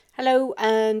Hello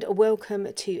and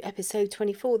welcome to episode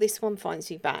 24. This one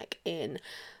finds me back in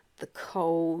the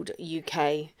cold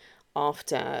UK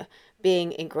after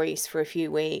being in Greece for a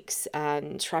few weeks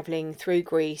and travelling through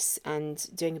Greece and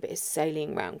doing a bit of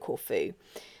sailing around Corfu.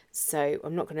 So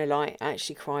I'm not going to lie, I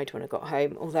actually cried when I got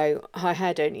home, although I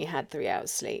had only had 3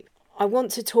 hours sleep. I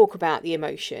want to talk about the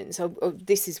emotions.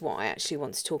 This is what I actually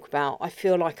want to talk about. I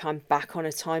feel like I'm back on a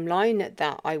timeline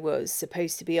that I was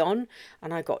supposed to be on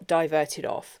and I got diverted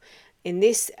off. In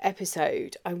this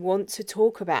episode, I want to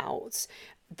talk about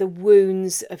the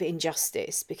wounds of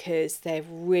injustice because they're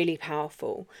really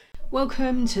powerful.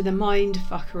 Welcome to the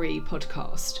Mindfuckery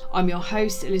podcast. I'm your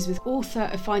host, Elizabeth, author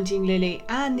of Finding Lily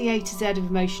and the A to Z of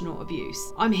emotional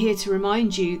abuse. I'm here to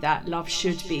remind you that love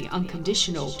should be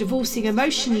unconditional. Divorcing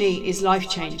emotionally is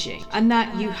life-changing and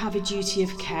that you have a duty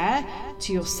of care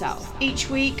to yourself. Each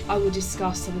week, I will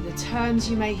discuss some of the terms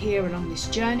you may hear along this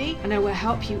journey and I will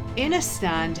help you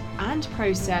understand and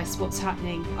process what's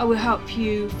happening. I will help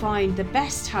you find the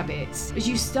best habits as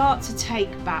you start to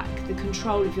take back the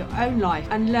control of your own life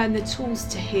and learn the tools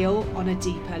to heal on a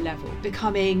deeper level,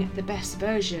 becoming the best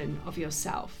version of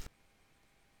yourself.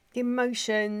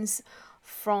 Emotions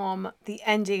from the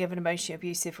ending of an emotionally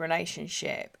abusive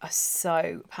relationship are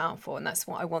so powerful, and that's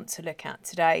what I want to look at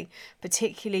today,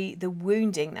 particularly the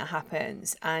wounding that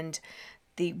happens and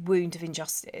the wound of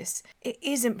injustice. It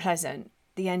isn't pleasant,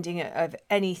 the ending of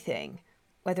anything,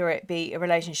 whether it be a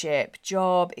relationship,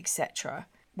 job, etc.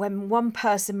 When one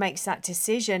person makes that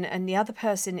decision and the other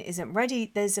person isn't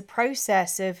ready, there's a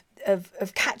process of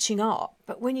catching up.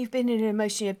 But when you've been in an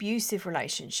emotionally abusive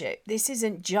relationship, this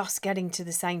isn't just getting to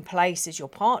the same place as your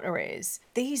partner is.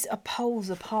 These are poles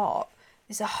apart.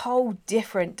 There's a whole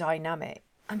different dynamic.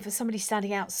 And for somebody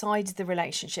standing outside the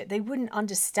relationship, they wouldn't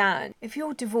understand. If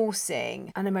you're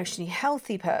divorcing an emotionally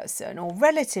healthy person or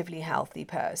relatively healthy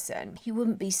person, you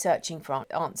wouldn't be searching for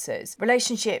answers.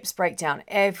 Relationships break down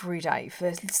every day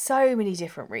for so many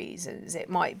different reasons. It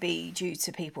might be due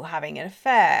to people having an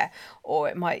affair, or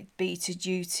it might be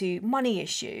due to money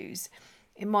issues.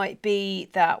 It might be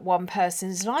that one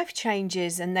person's life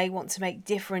changes and they want to make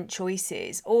different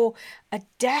choices, or a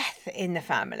death in the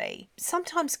family.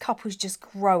 Sometimes couples just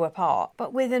grow apart,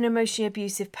 but with an emotionally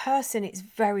abusive person, it's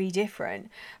very different.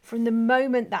 From the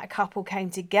moment that couple came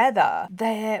together,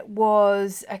 there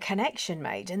was a connection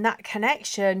made, and that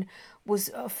connection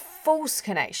was a false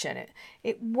connection.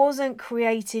 It wasn't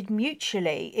created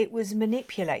mutually, it was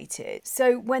manipulated.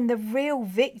 So when the real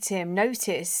victim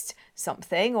noticed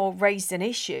something or raised an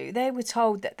issue, they were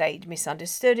told that they'd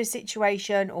misunderstood a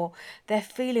situation, or their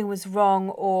feeling was wrong,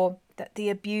 or that the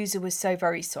abuser was so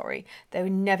very sorry they were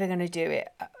never going to do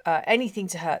anything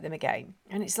to hurt them again.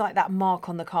 And it's like that mark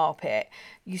on the carpet.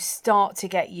 You start to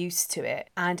get used to it,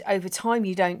 and over time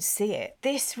you don't see it.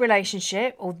 This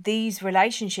relationship, or these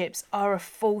relationships, are a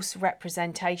false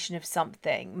representation of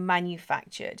something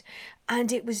manufactured,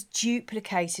 and it was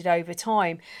duplicated over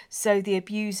time. So the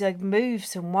abuser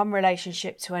moves from one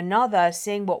relationship to another,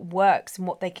 seeing what works and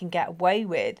what they can get away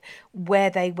with, where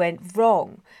they went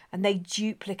wrong, and they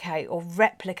duplicate or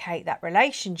replicate that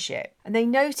relationship. And they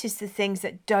notice the things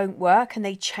that don't work and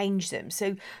they change them.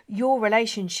 So your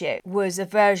relationship was a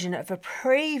version of a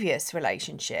previous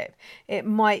relationship. It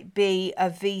might be a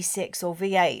V6 or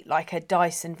V8, like a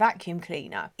Dyson vacuum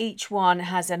cleaner. Each one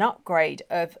has an upgrade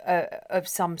of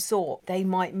some sort. They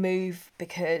might move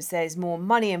because there's more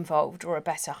money involved or a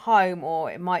better home,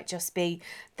 or it might just be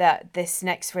that this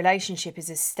next relationship is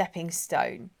a stepping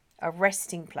stone, a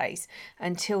resting place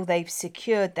until they've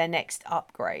secured their next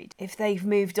upgrade. If they've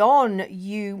moved on,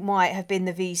 you might have been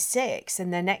the V6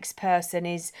 and the next person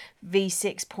is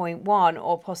V6.1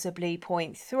 or possibly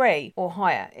 0.3 or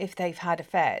higher if they've had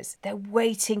affairs. They're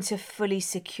waiting to fully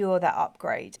secure that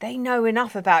upgrade. They know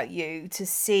enough about you to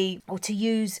see or to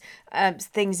use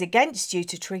things against you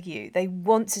to trigger you. They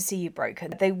want to see you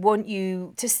broken. They want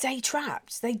you to stay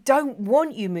trapped. They don't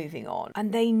want you moving on.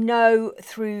 And they know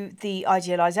through the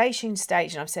idealization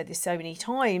stage, and I've said this so many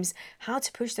times, how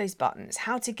to push those buttons,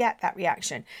 how to get that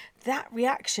reaction. That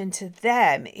reaction to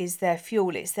them is their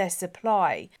fuel, it's their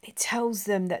supply. It tells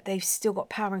them that they've still got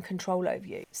power and control over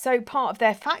you. So part of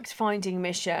their fact-finding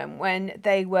mission when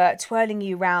they were twirling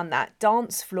you around that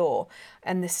dance floor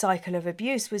and the cycle of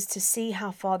abuse was to see how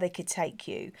far they could take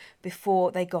you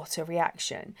before they got a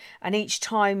reaction. And each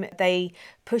time they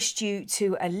pushed you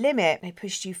to a limit, they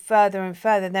pushed you further and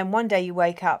further. And then one day you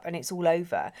wake up and it's all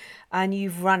over and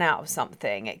you've run out of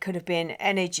something. It could have been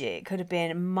energy, it could have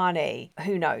been money,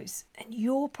 who knows? abuse, and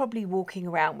you're probably walking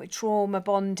around with trauma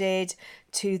bonded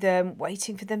to them,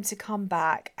 waiting for them to come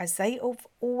back as they have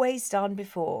always done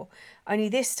before. Only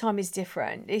this time is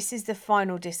different. This is the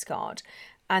final discard,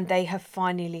 and they have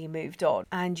finally moved on,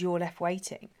 and you're left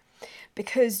waiting.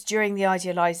 Because during the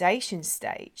idealization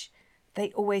stage,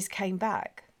 they always came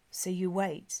back. So you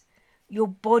wait. Your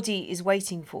body is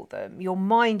waiting for them. Your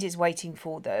mind is waiting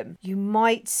for them. You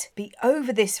might be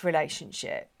over this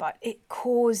relationship, but it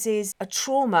causes a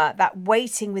trauma, that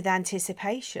waiting with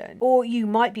anticipation. Or you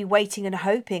might be waiting and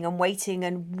hoping and waiting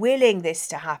and willing this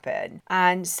to happen.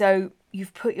 And so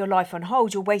you've put your life on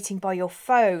hold, you're waiting by your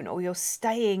phone, or you're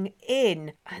staying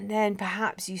in. And then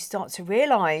perhaps you start to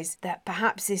realize that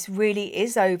perhaps this really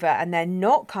is over and they're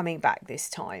not coming back this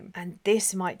time. And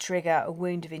this might trigger a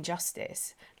wound of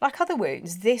injustice. Like other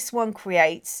wounds, this one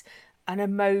creates an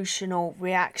emotional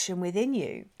reaction within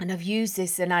you. And I've used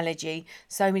this analogy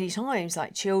so many times,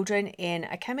 like children in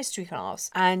a chemistry class,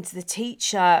 and the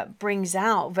teacher brings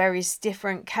out various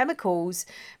different chemicals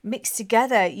mixed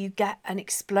together, you get an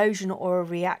explosion or a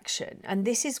reaction. And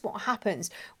this is what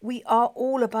happens. We are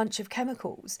all a bunch of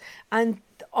chemicals, and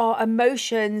our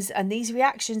emotions and these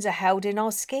reactions are held in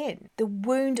our skin. The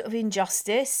wound of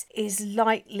injustice is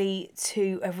likely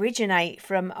to originate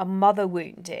from a mother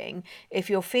wounding if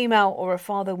you're female, or a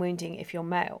father wounding if you're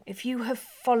male. If you have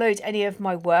followed any of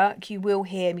my work, you will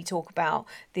hear me talk about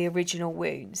the original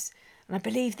wounds. And I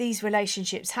believe these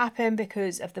relationships happen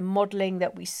because of the modelling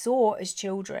that we saw as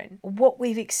children, or what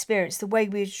we've experienced, the way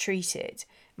we were treated. It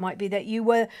might be that you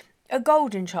were a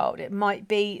golden child. It might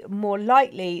be more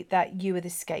likely that you are the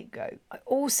scapegoat. I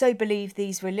also believe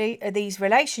these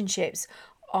relationships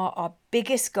are our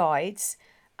biggest guides,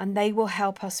 and they will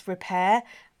help us repair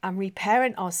and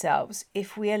reparent ourselves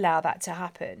if we allow that to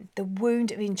happen. The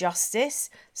wound of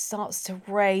injustice starts to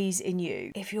raise in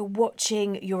you if you're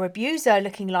watching your abuser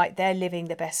looking like they're living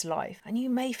the best life, and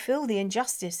you may feel the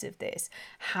injustice of this.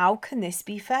 How can this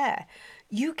be fair?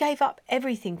 You gave up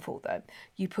everything for them.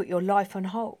 You put your life on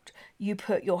hold. You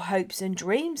put your hopes and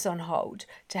dreams on hold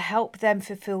to help them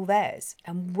fulfill theirs.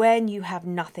 And when you have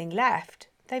nothing left,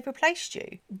 they've replaced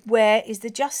you. Where is the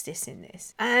justice in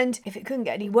this? And if it couldn't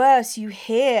get any worse, you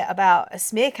hear about a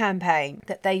smear campaign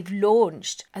that they've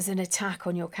launched as an attack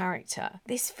on your character.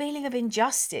 This feeling of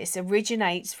injustice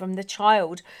originates from the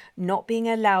child not being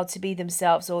allowed to be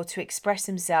themselves or to express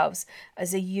themselves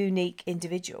as a unique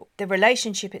individual. The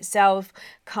relationship itself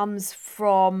comes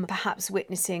from perhaps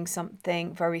witnessing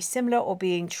something very similar or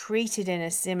being treated in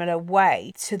a similar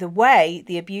way to the way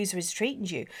the abuser has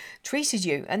treated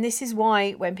you. And this is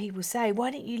why when people say, why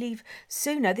didn't you leave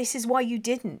sooner? This is why you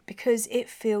didn't, because it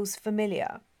feels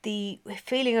familiar. The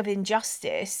feeling of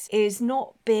injustice is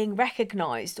not being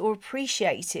recognised or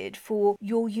appreciated for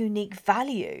your unique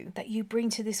value that you bring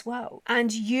to this world.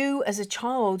 And you as a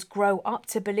child grow up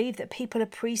to believe that people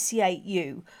appreciate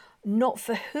you not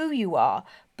for who you are,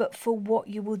 but for what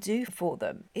you will do for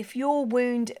them. If your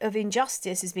wound of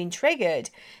injustice has been triggered,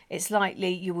 it's likely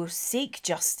you will seek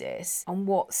justice on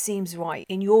what seems right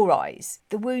in your eyes.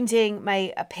 The wounding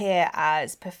may appear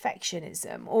as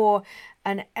perfectionism, or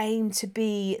an aim to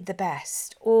be the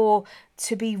best, or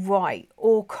to be right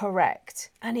or correct.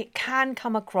 And it can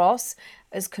come across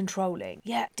as controlling.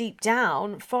 Yet deep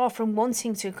down, far from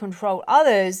wanting to control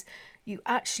others, you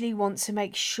actually want to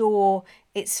make sure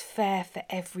it's fair for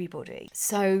everybody.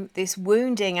 So this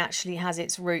wounding actually has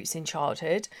its roots in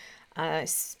childhood. I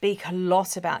speak a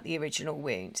lot about the original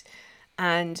wound,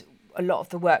 and a lot of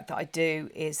the work that I do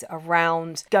is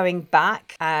around going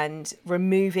back and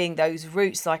removing those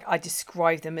roots, like I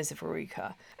describe them as a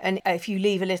verruca. And if you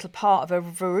leave a little part of a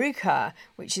verruca,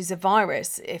 which is a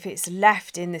virus, if it's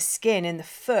left in the skin, in the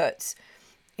foot,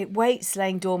 it waits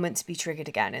laying dormant to be triggered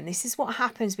again. And this is what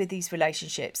happens with these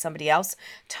relationships. Somebody else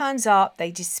turns up, they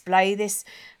display this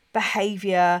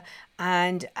behavior,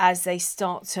 and as they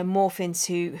start to morph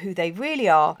into who they really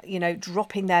are,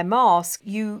 dropping their mask,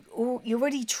 you're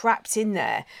already trapped in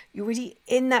there. You're already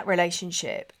in that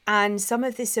relationship. And some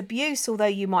of this abuse, although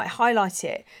you might highlight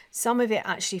it, some of it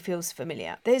actually feels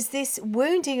familiar. There's this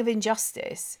wounding of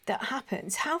injustice that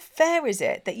happens. How fair is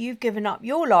it that you've given up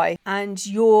your life and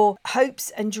your hopes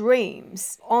and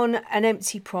dreams on an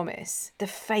empty promise, the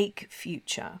fake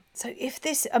future? So if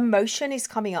this emotion is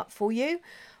coming up for you,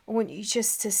 I want you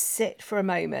just to sit for a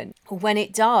moment, or when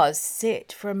it does,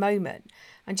 sit for a moment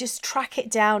and just track it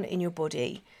down in your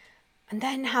body, and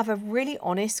then have a really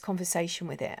honest conversation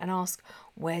with it and ask,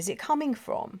 where's it coming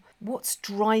from? What's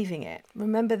driving it?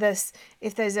 Remember this,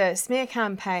 if there's a smear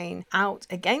campaign out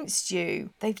against you,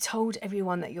 they've told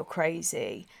everyone that you're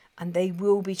crazy. and they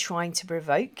will be trying to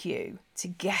provoke you to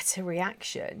get a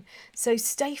reaction. So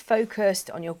stay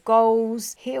focused on your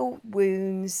goals, heal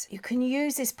wounds. You can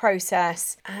use this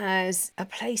process as a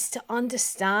place to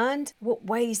understand what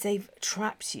ways they've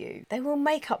trapped you. They will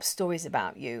make up stories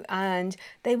about you, and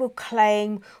they will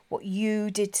claim what you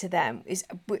did to them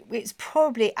it's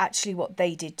probably actually what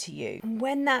they did to you. And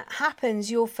when that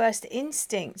happens, your first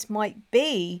instinct might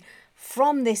be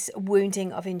from this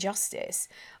wounding of injustice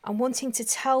and wanting to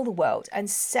tell the world and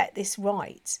set this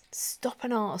right. Stop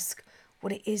and ask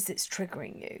what it is that's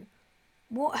triggering you.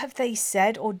 What have they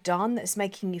said or done that's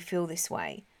making you feel this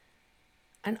way?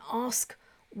 And ask,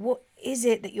 what is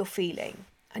it that you're feeling?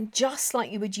 And just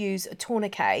like you would use a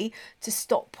tourniquet to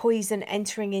stop poison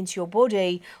entering into your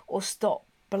body or stop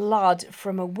blood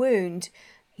from a wound,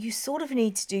 you sort of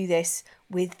need to do this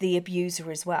with the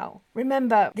abuser as well.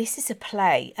 Remember, this is a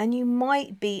play, and you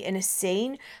might be in a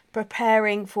scene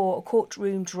preparing for a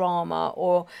courtroom drama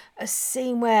or a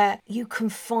scene where you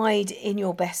confide in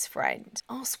your best friend.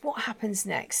 Ask what happens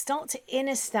next. Start to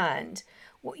understand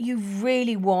what you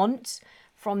really want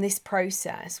from this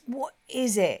process. What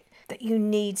is it that you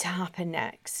need to happen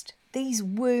next? These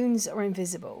wounds are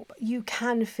invisible, but you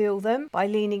can feel them by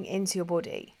leaning into your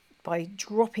body. By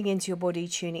dropping into your body,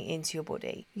 tuning into your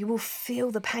body. You will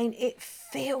feel the pain. It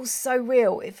feels so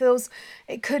real.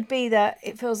 It could be that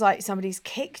it feels like somebody's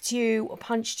kicked you or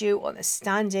punched you or they're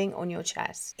standing on your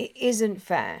chest. It isn't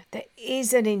fair. There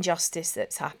is an injustice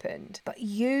that's happened. But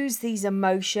use these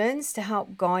emotions to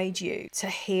help guide you to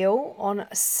heal on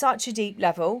such a deep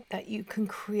level that you can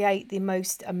create the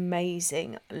most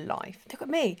amazing life. Look at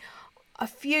me. A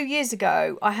few years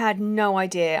ago, I had no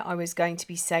idea I was going to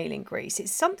be sailing Greece.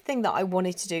 It's something that I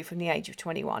wanted to do from the age of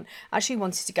 21. I actually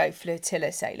wanted to go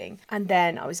flotilla sailing. And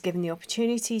then I was given the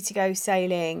opportunity to go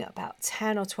sailing about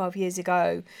 10 or 12 years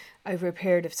ago over a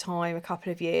period of time, a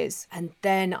couple of years. And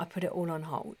then I put it all on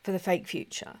hold for the fake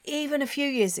future. Even a few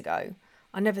years ago,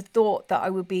 I never thought that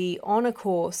I would be on a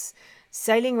course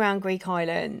sailing around Greek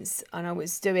islands, and I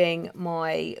was doing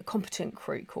my competent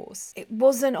crew course. It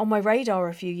wasn't on my radar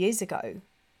a few years ago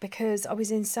because I was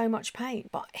in so much pain.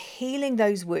 But healing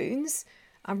those wounds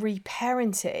and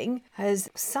reparenting has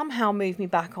somehow moved me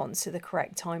back onto the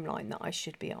correct timeline that I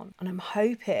should be on. And I'm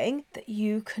hoping that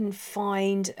you can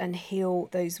find and heal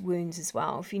those wounds as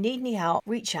well. If you need any help,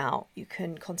 reach out. You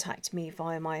can contact me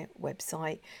via my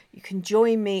website. You can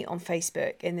join me on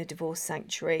Facebook in the Divorce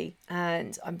Sanctuary.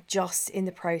 And I'm just in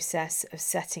the process of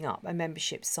setting up a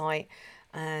membership site,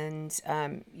 and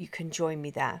you can join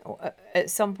me there. Or at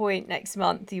some point next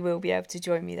month, you will be able to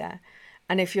join me there.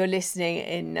 And if you're listening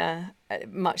in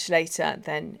much later,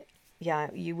 then yeah,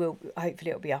 you will,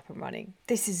 hopefully it'll be up and running.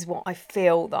 This is what I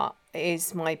feel that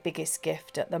is my biggest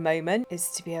gift at the moment, is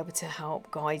to be able to help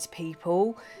guide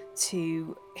people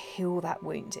to heal that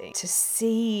wounding, to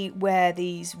see where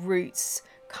these roots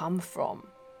come from,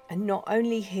 and not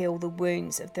only heal the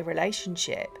wounds of the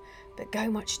relationship, but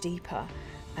go much deeper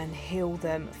and heal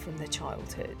them from the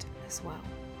childhood as well.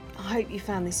 I hope you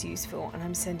found this useful, and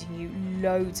I'm sending you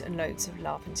loads and loads of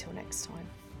love until next time.